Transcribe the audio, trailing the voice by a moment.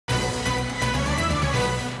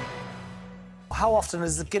How often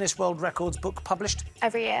is the Guinness World Records book published?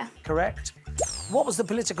 Every year. Correct. What was the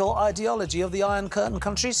political ideology of the Iron Curtain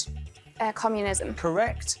countries? Communism.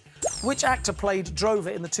 Correct. Which actor played Drover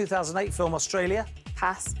in the 2008 film Australia?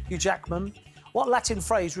 Pass. Hugh Jackman. What Latin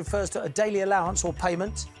phrase refers to a daily allowance or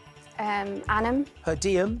payment? Annum. Per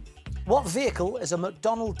diem. What vehicle is a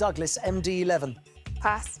McDonnell Douglas MD-11?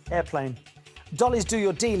 Pass. Airplane. Dolly's Do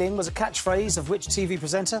Your Dealing was a catchphrase of which TV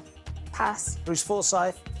presenter? Pass. Bruce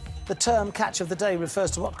Forsyth. The term catch of the day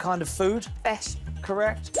refers to what kind of food? Fish.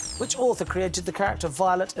 Correct. Which author created the character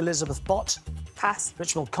Violet Elizabeth Bott? Pass.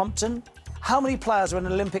 Richmond Compton. How many players are in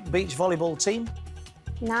an Olympic beach volleyball team?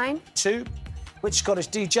 9. 2. Which Scottish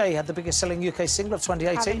DJ had the biggest selling UK single of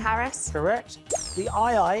 2018? Calvin Harris. Correct. The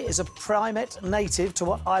ii is a primate native to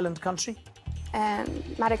what island country?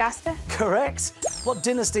 Madagascar. Correct. What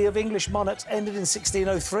dynasty of English monarchs ended in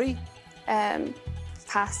 1603?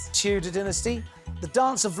 Pass. Tudor dynasty. The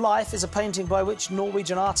Dance of Life is a painting by which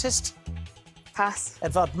Norwegian artist? Pass.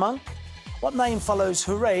 Edvard Munch. What name follows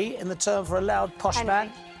hooray in the term for a loud posh Henry.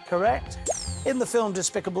 man? Correct. In the film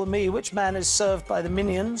Despicable Me, which man is served by the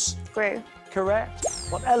Minions? Gru. Correct.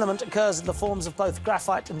 What element occurs in the forms of both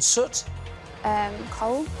graphite and soot?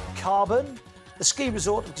 Coal. Carbon. The ski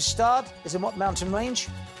resort of Gstaad is in what mountain range?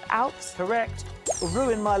 Alps. Correct.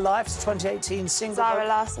 Ruin My Life's 2018 single. Zara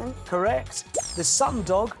Larsson. Correct. The Sun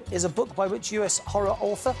Dog is a book by which US horror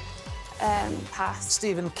author? Pass.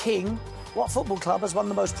 Stephen King. What football club has won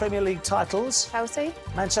the most Premier League titles? Chelsea.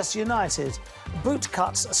 Manchester United. Boot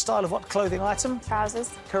cuts, a style of what clothing item?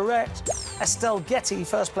 Trousers. Correct. Estelle Getty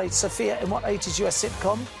first played Sophia in what 80s US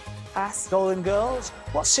sitcom? Pass. Golden Girls.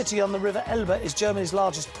 What city on the River Elbe is Germany's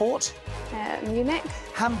largest port? Munich.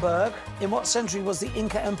 Hamburg. In what century was the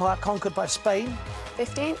Inca Empire conquered by Spain?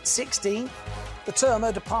 15. 16. The term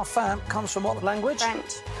eau de parfum comes from what language?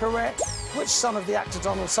 French. Correct. Which son of the actor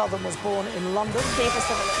Donald Sutherland was born in London? Kiefer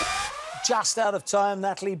Sutherland. Just out of time,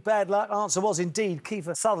 Natalie. Bad luck. Answer was indeed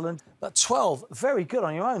Kiefer Sutherland. But 12, very good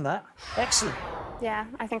on your own, that. Excellent. Yeah,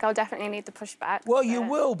 I think I'll definitely need the pushback. Well, you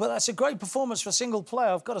will, but that's a great performance for a single player,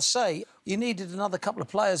 I've got to say. You needed another couple of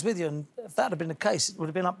players with you, and if that had been the case, it would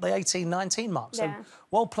have been up the 18, 19 mark. So, Yeah.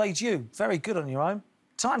 well played you. Very good on your own.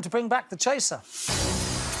 Time to bring back the chaser.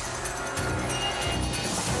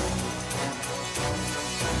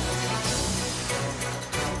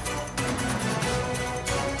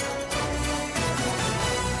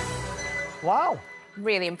 Wow.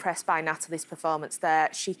 Really impressed by Natalie's performance there.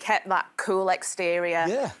 She kept that cool exterior.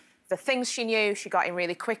 Yeah. The things she knew, she got in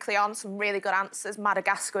really quickly on, some really good answers.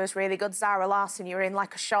 Madagascar was really good. Zara Larsson, you were in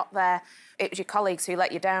like a shot there. It was your colleagues who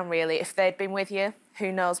let you down, really. If they'd been with you,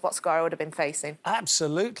 who knows what score I would have been facing.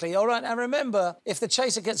 Absolutely. All right, and remember, if the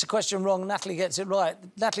chaser gets a question wrong, Natalie gets it right,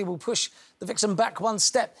 Natalie will push the Vixen back one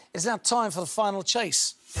step. It's now time for the final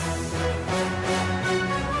chase.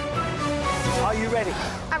 Are you ready?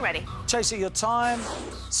 I'm ready. Chaser, your time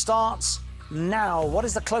starts now. What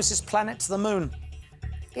is the closest planet to the moon?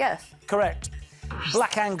 The Earth. Correct.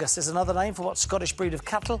 Black Angus is another name for what Scottish breed of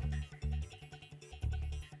cattle?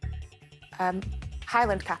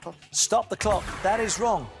 Highland cattle. Stop the clock. That is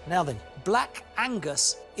wrong. Now then, Black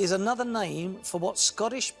Angus is another name for what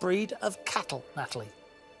Scottish breed of cattle, Natalie?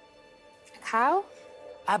 A cow?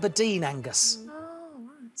 Aberdeen Angus. Oh,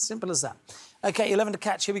 right. Simple as that. OK, 11 to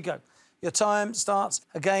catch. Here we go. Your time starts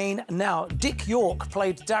again now. Dick York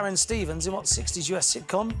played Darren Stevens in what 60s US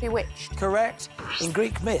sitcom? Bewitched. Correct. In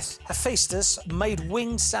Greek myth, Hephaestus made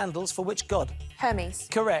winged sandals for which god? Hermes.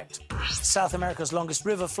 Correct. South America's longest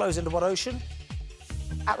river flows into what ocean?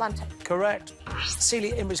 Atlantic. Correct.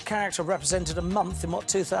 Celia Imrie's character represented a month in what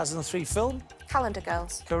 2003 film? Calendar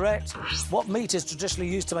Girls. Correct. What meat is traditionally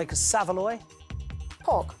used to make a saveloy?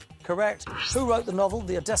 Pork. Correct. Who wrote the novel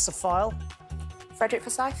The Odessa File? Frederick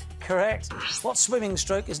Forsyth. Correct. What swimming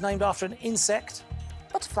stroke is named after an insect?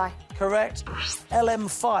 Butterfly. Correct.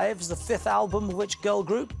 LM5 is the 5th album of which girl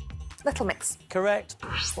group? Little Mix. Correct.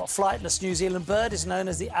 What flightless New Zealand bird is known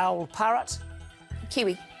as the owl parrot?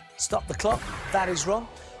 Kiwi. Stop the clock. That is wrong.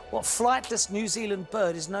 What flightless New Zealand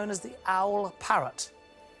bird is known as the owl parrot?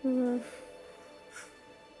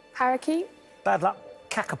 Parakeet? Bad luck.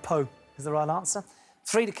 Kakapo is the right answer.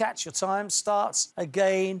 3 to catch. Your time starts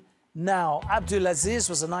again now. Abdulaziz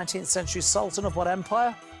was a 19th century sultan of what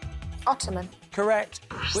empire? Ottoman. Correct.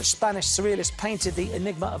 Which Spanish surrealist painted the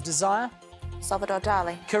Enigma of Desire? Salvador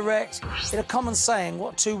Dali. Correct. In a common saying,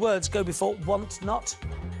 what 2 words go before want not?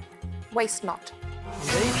 Waste not.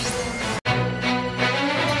 Indeed.